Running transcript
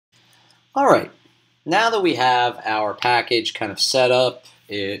All right, now that we have our package kind of set up,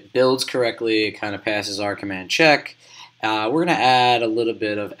 it builds correctly, it kind of passes our command check, we're going to add a little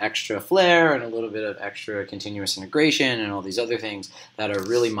bit of extra flair and a little bit of extra continuous integration and all these other things that are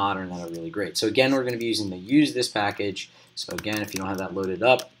really modern, that are really great. So again, we're going to be using the use this package. So again, if you don't have that loaded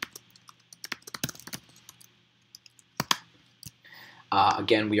up,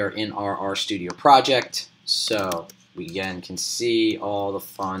 again, we are in our RStudio project. So we again can see all the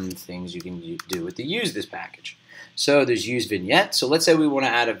fun things you can do with the use this package. So there's use vignette. So let's say we want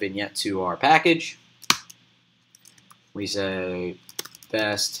to add a vignette to our package. We say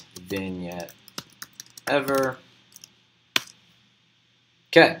best vignette ever.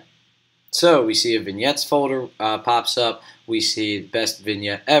 Okay, so we see a vignettes folder pops up. We see best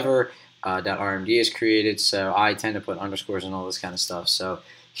vignette ever. .rmd is created, so I tend to put underscores and all this kind of stuff. So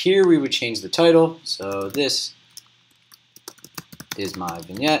here we would change the title. So this is my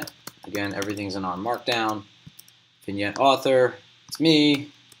vignette. Again, everything's in our markdown. Vignette author, it's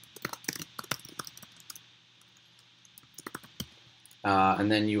me.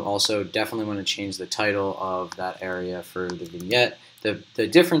 And then you also definitely want to change the title of that area for the vignette. The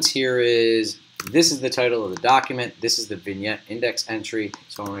difference here is this is the title of the document. This is the vignette index entry.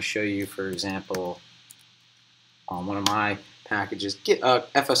 So I want to show you, for example, on one of my packages,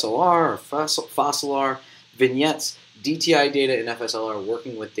 FSLR or FossilR, vignettes, DTI data in FSLR,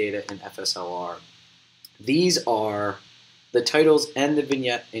 working with data in FSLR. These are the titles and the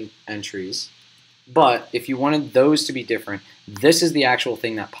vignette entries. But if you wanted those to be different, this is the actual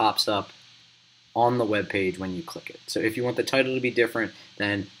thing that pops up on the web page when you click it. So if you want the title to be different,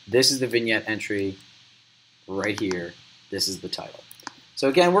 then this is the vignette entry right here. This is the title. So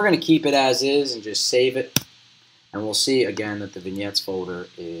again, we're going to keep it as is and just save it. And we'll see again that the vignettes folder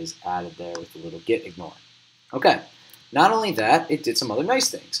is added there with the little git ignore. Okay, not only that, it did some other nice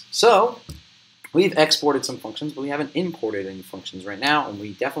things. So we've exported some functions, but we haven't imported any functions right now, and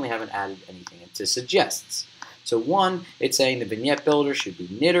we definitely haven't added anything into suggests. So one, it's saying the vignette builder should be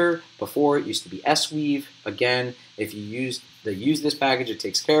knitter. Before it used to be sweave. Again, if you use this package, it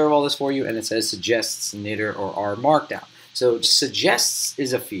takes care of all this for you, and it says suggests knitter or R markdown. So suggests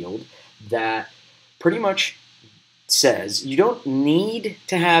is a field that pretty much says you don't need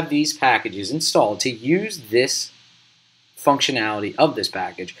to have these packages installed to use this functionality of this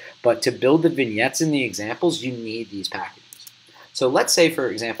package, but to build the vignettes in the examples, you need these packages. So let's say, for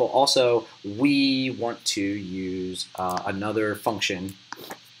example, also we want to use another function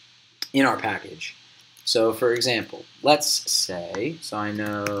in our package. So for example, let's say, so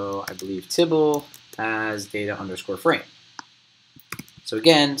I believe Tibble has data underscore frame. So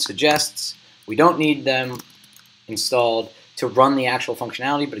again, suggests we don't need them installed to run the actual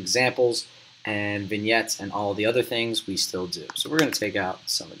functionality, but examples and vignettes and all the other things we still do. So we're going to take out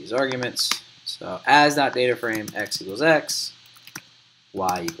some of these arguments. So as.dataframe x equals x,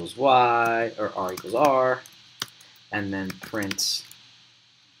 y equals y, or r equals r, and then print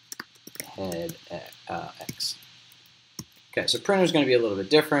head x. Okay, so printer is going to be a little bit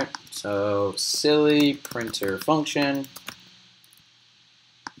different. So silly printer function.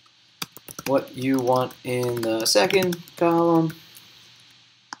 What you want in the second column,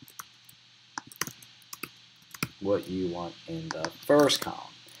 what you want in the first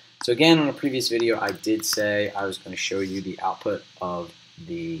column. So again, on a previous video, I did say I was going to show you the output of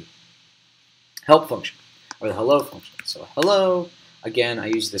the help function, or the hello function. So hello, again, I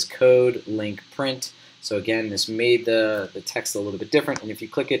use this code link print. So again, this made the text a little bit different, and if you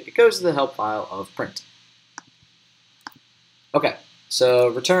click it, it goes to the help file of print. Okay, so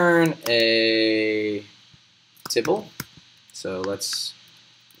return a Tibble. So let's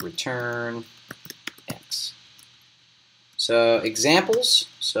return x. So examples,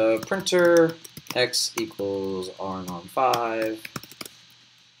 so printer x equals r norm 5,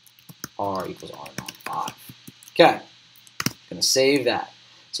 r equals r norm 5. Okay, gonna save that.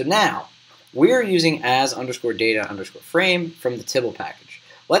 So now we're using as underscore data underscore frame from the Tibble package.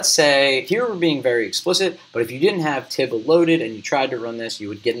 Let's say here we're being very explicit, but if you didn't have Tibble loaded and you tried to run this, you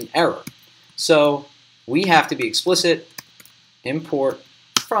would get an error. So we have to be explicit, import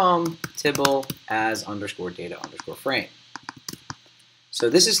from Tibble as underscore data underscore frame. So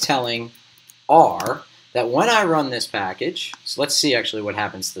this is telling R that when I run this package, so let's see actually what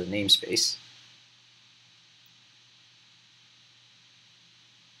happens to the namespace.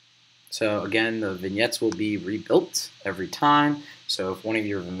 So again, the vignettes will be rebuilt every time. So if one of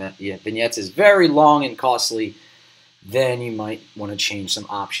your vignettes is very long and costly, then you might want to change some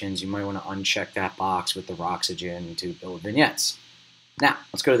options. You might want to uncheck that box with the Roxygen to build vignettes. Now,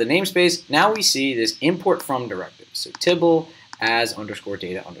 let's go to the namespace. Now we see this import from directive. So Tibble as underscore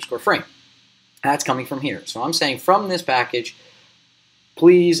data underscore frame. That's coming from here. So I'm saying from this package,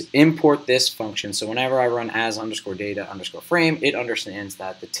 please import this function. So whenever I run as underscore data underscore frame, it understands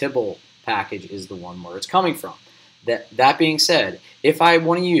that the Tibble package is the one where it's coming from. That being said, if I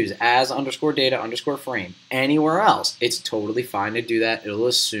want to use as underscore data underscore frame anywhere else, it's totally fine to do that. It'll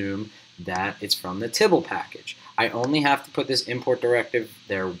assume that it's from the Tibble package. I only have to put this import directive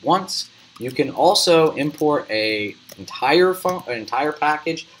there once. You can also import an entire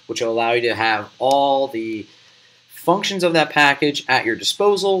package, which will allow you to have all the functions of that package at your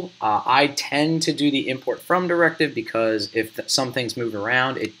disposal. I tend to do the import from directive because if some things move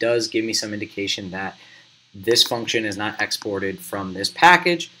around, it does give me some indication that this function is not exported from this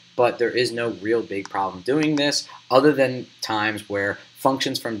package, but there is no real big problem doing this other than times where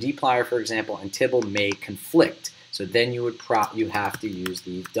functions from dplyr, for example, and Tibble may conflict. So then you have to use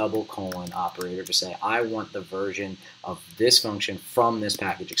the double colon operator to say, I want the version of this function from this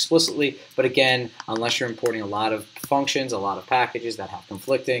package explicitly. But again, unless you're importing a lot of functions, a lot of packages that have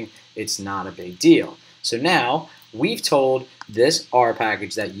conflicting, it's not a big deal. So now we've told this R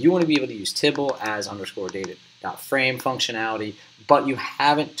package that you want to be able to use Tibble as underscore data.frame functionality, but you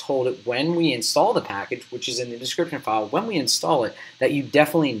haven't told it when we install the package, which is in the description file, when we install it, that you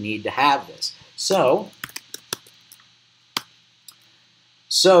definitely need to have this. So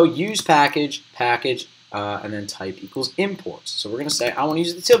use package, and then type equals imports. So we're going to say, I want to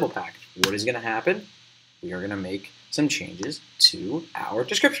use the Tibble package. What is going to happen? We are going to make some changes to our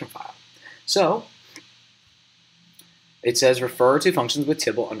description file. So it says refer to functions with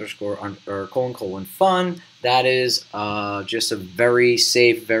Tibble underscore or colon fun. That is just a very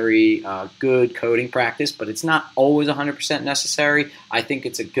safe, very good coding practice, but it's not always 100% necessary. I think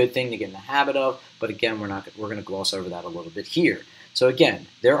it's a good thing to get in the habit of, but again, we're going to gloss over that a little bit here. So again,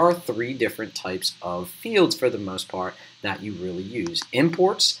 there are 3 different types of fields for the most part that you really use.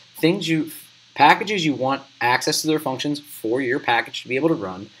 Imports, packages you want access to their functions for your package to be able to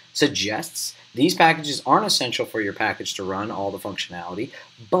run. Suggests, these packages aren't essential for your package to run all the functionality,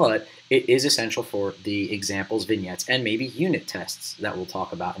 but it is essential for the examples, vignettes, and maybe unit tests that we'll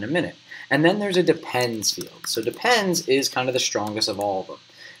talk about in a minute. And then there's a depends field. So depends is kind of the strongest of all of them.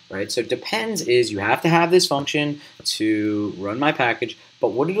 Right? So depends is you have to have this function to run my package,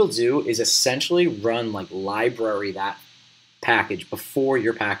 but what it'll do is essentially run like library that package before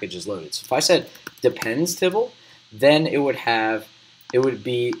your package is loaded. So if I said depends Tibble, then it would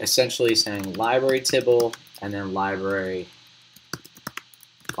be essentially saying library Tibble and then library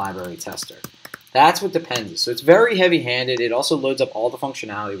tester. That's what depends is. So it's very heavy-handed. It also loads up all the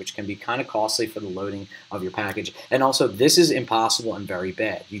functionality, which can be kind of costly for the loading of your package. And also, this is impossible and very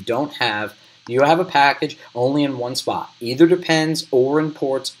bad. You have a package only in one spot. Either depends or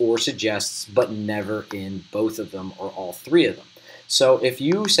imports or suggests, but never in both of them or all 3 of them. So if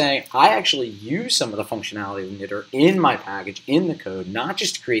you say, I actually use some of the functionality that are in my package, in the code, not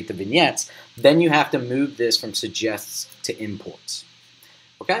just to create the vignettes, then you have to move this from suggests to imports.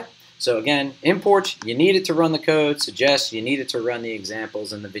 Okay? So again, imports, you need it to run the code. Suggests, you need it to run the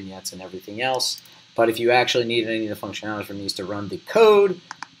examples and the vignettes and everything else. But if you actually need any of the functionality from these to run the code,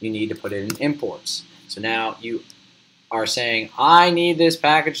 you need to put it in imports. So now you are saying, I need this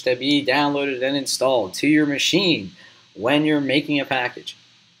package to be downloaded and installed to your machine when you're making a package.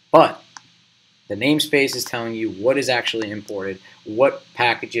 But the namespace is telling you what is actually imported, what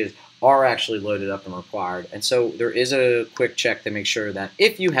packages are actually loaded up and required. And so there is a quick check to make sure that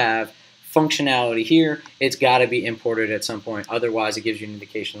if you have functionality here, it's got to be imported at some point. Otherwise, it gives you an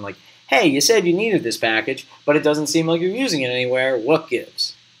indication like, hey, you said you needed this package, but it doesn't seem like you're using it anywhere. What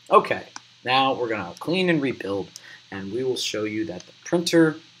gives? Okay, now we're going to clean and rebuild, and we will show you that the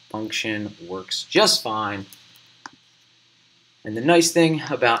printer function works just fine. And the nice thing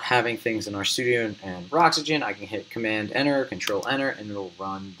about having things in RStudio and Roxygen, I can hit Command Enter, Control Enter, and it'll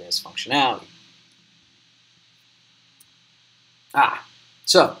run this functionality.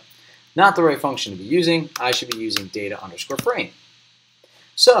 So not the right function to be using. I should be using data underscore frame.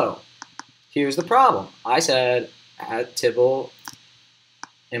 So here's the problem. I said add Tibble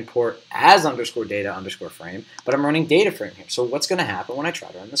import as underscore data underscore frame, but I'm running data frame here. So what's going to happen when I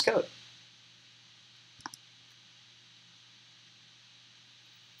try to run this code?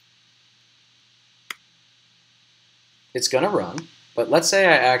 It's going to run, but let's say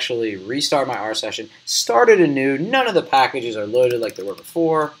I actually restart my R session, started anew, none of the packages are loaded like they were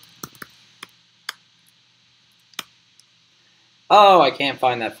before. Oh, I can't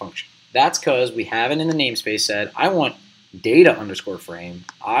find that function. That's because we haven't in the namespace said, I want data underscore frame,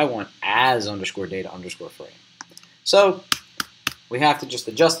 I want as underscore data underscore frame. So we have to just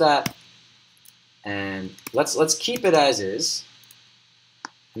adjust that, and let's keep it as is.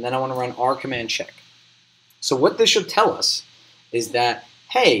 and then I want to run R command check. So what this should tell us is that,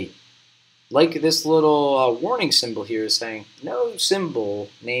 hey, like this little warning symbol here is saying, no symbol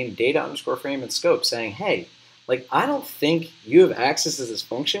named data underscore frame and scope, saying, hey, like I don't think you have access to this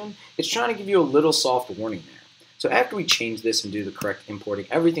function. It's trying to give you a little soft warning there. So after we change this and do the correct importing,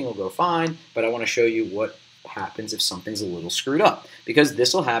 everything will go fine, but I want to show you what happens if something's a little screwed up, because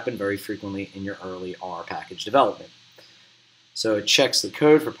this will happen very frequently in your early R package development. So it checks the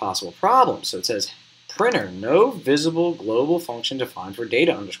code for possible problems. So it says, printer, no visible global function defined for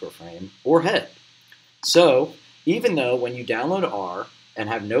data underscore frame or head. So even though when you download R and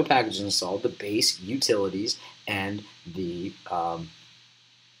have no packages installed, the base, utilities, and the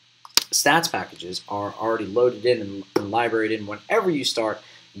stats packages are already loaded in and libraried in whenever you start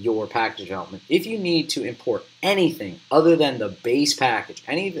your package development. If you need to import anything other than the base package,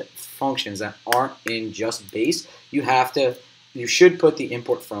 any of the functions that aren't in just base, you should put the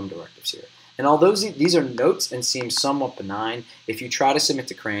import from directives here. And although these are notes and seem somewhat benign, if you try to submit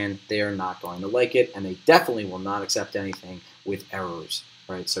to CRAN, they are not going to like it, and they definitely will not accept anything with errors.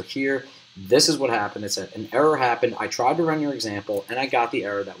 Right? So here, this is what happened. It said, an error happened. I tried to run your example, and I got the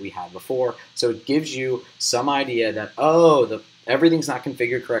error that we had before. So it gives you some idea that, oh, everything's not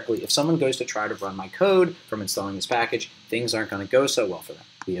configured correctly. If someone goes to try to run my code from installing this package, things aren't going to go so well for them.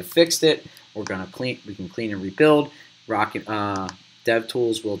 We have fixed it. We can clean and rebuild.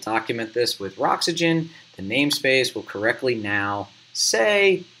 DevTools will document this with Roxygen. The namespace will correctly now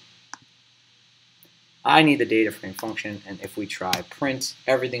say, I need the data frame function, and if we try print,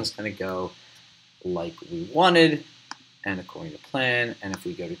 everything's going to go like we wanted and according to plan, and if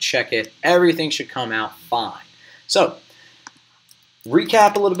we go to check it, everything should come out fine. So,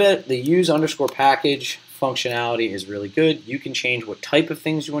 recap a little bit, the use underscore package functionality is really good. You can change what type of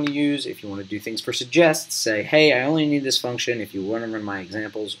things you want to use. If you want to do things for suggests, say, hey, I only need this function if you want to run my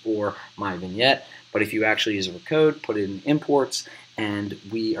examples or my vignette. But if you actually use it for code, put it in imports, and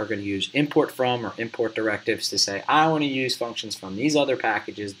we are going to use import from or import directives to say, I want to use functions from these other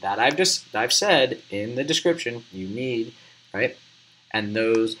packages that I've said in the description you need, right? And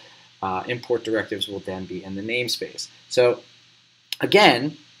those import directives will then be in the namespace. So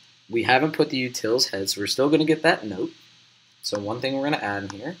again, we haven't put the utils head, so we're still going to get that note. So one thing we're going to add in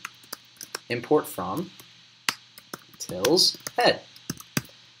here, import from utils head.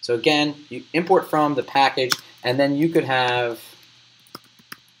 So again, you import from the package, and then you could have,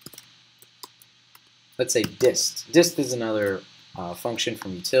 let's say dist. Dist is another function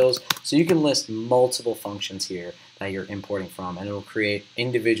from utils. So you can list multiple functions here that you're importing from, and it will create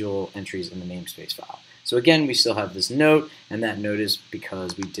individual entries in the namespace file. So again, we still have this note, and that note is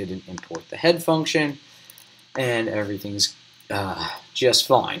because we didn't import the head function, and everything's just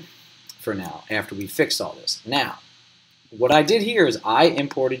fine for now after we fixed all this. Now, what I did here is I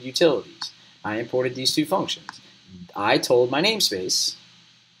imported utilities. I imported these two functions. I told my namespace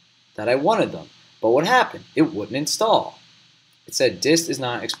that I wanted them, but what happened? It wouldn't install. It said dist is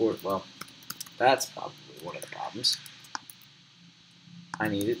not export. Well, that's probably one of the problems. I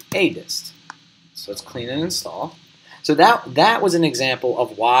needed a dist. So let's clean and install. So that was an example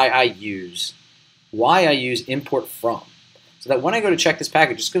of why I use import from. So that when I go to check this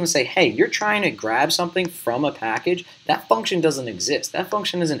package, it's going to say, hey, you're trying to grab something from a package. That function doesn't exist. That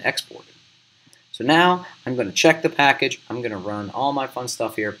function isn't exported. So now I'm going to check the package. I'm going to run all my fun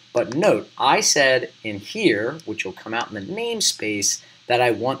stuff here. But note, I said in here, which will come out in the namespace, that I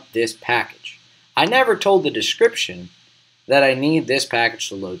want this package. I never told the description that I need this package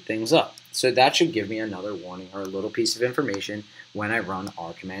to load things up. So that should give me another warning or a little piece of information when I run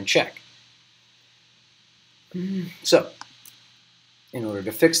R command check. So in order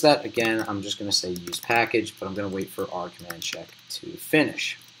to fix that, again, I'm just going to say use package, but I'm going to wait for R command check to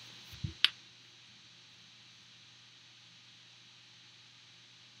finish.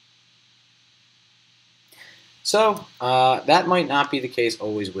 So that might not be the case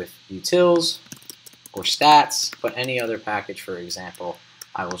always with utils or stats, but any other package, for example,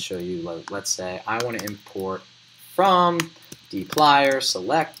 I will show you. Let's say I want to import from dplyr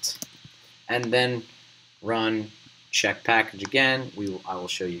select and then run check package again. I will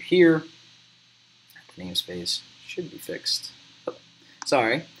show you here. The namespace should be fixed. Oh,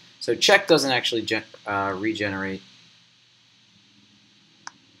 sorry. So check doesn't actually regenerate.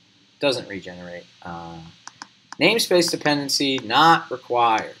 Doesn't regenerate. Namespace dependency not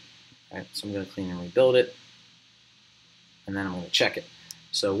required. Right, so I'm going to clean and rebuild it, and then I'm going to check it.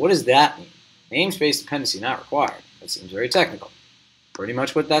 So what does that mean? Namespace dependency not required. That seems very technical. Pretty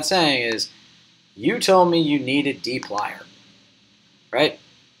much what that's saying is, you told me you needed dplyr, right?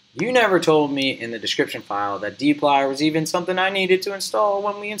 You never told me in the description file that dplyr was even something I needed to install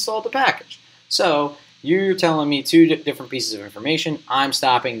when we installed the package. So you're telling me two different pieces of information. I'm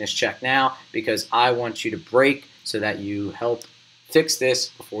stopping this check now because I want you to break so that you help fix this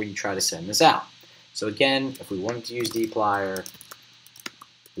before you try to send this out. So again, if we wanted to use dplyr,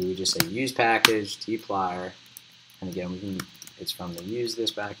 we would just say use package, dplyr, and again, it's from the use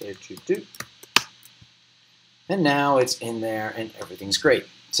this package, and now it's in there and everything's great.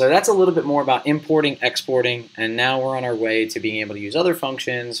 So that's a little bit more about importing, exporting, and now we're on our way to being able to use other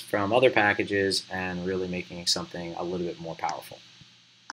functions from other packages and really making something a little bit more powerful.